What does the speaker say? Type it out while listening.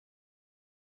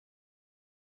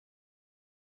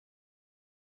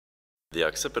The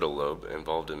occipital lobe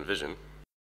involved in vision,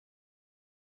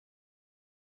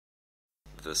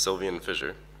 the sylvian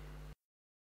fissure,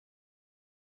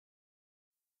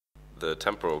 the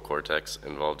temporal cortex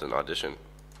involved in audition,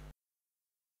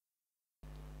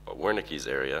 Wernicke's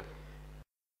area,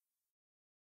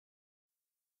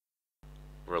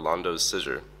 Rolando's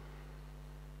scissor,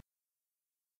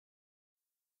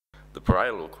 the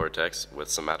parietal cortex with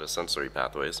somatosensory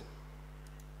pathways,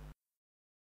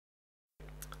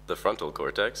 the frontal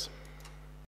cortex,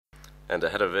 and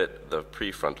ahead of it, the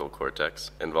prefrontal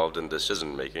cortex, involved in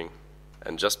decision-making,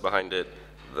 and just behind it,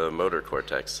 the motor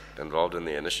cortex, involved in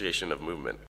the initiation of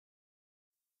movement,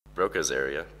 Broca's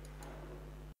area,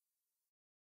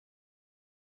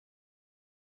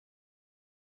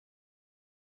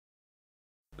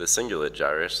 the cingulate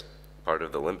gyrus, part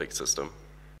of the limbic system,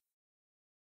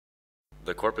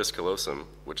 the corpus callosum,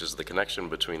 which is the connection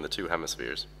between the two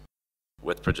hemispheres,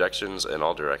 with projections in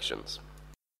all directions.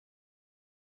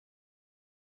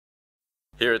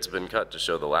 Here it's been cut to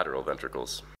show the lateral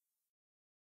ventricles,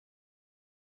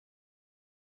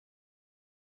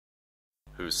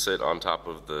 who sit on top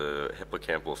of the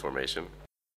hippocampal formation.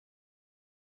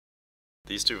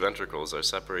 These two ventricles are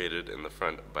separated in the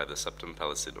front by the septum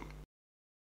pellucidum.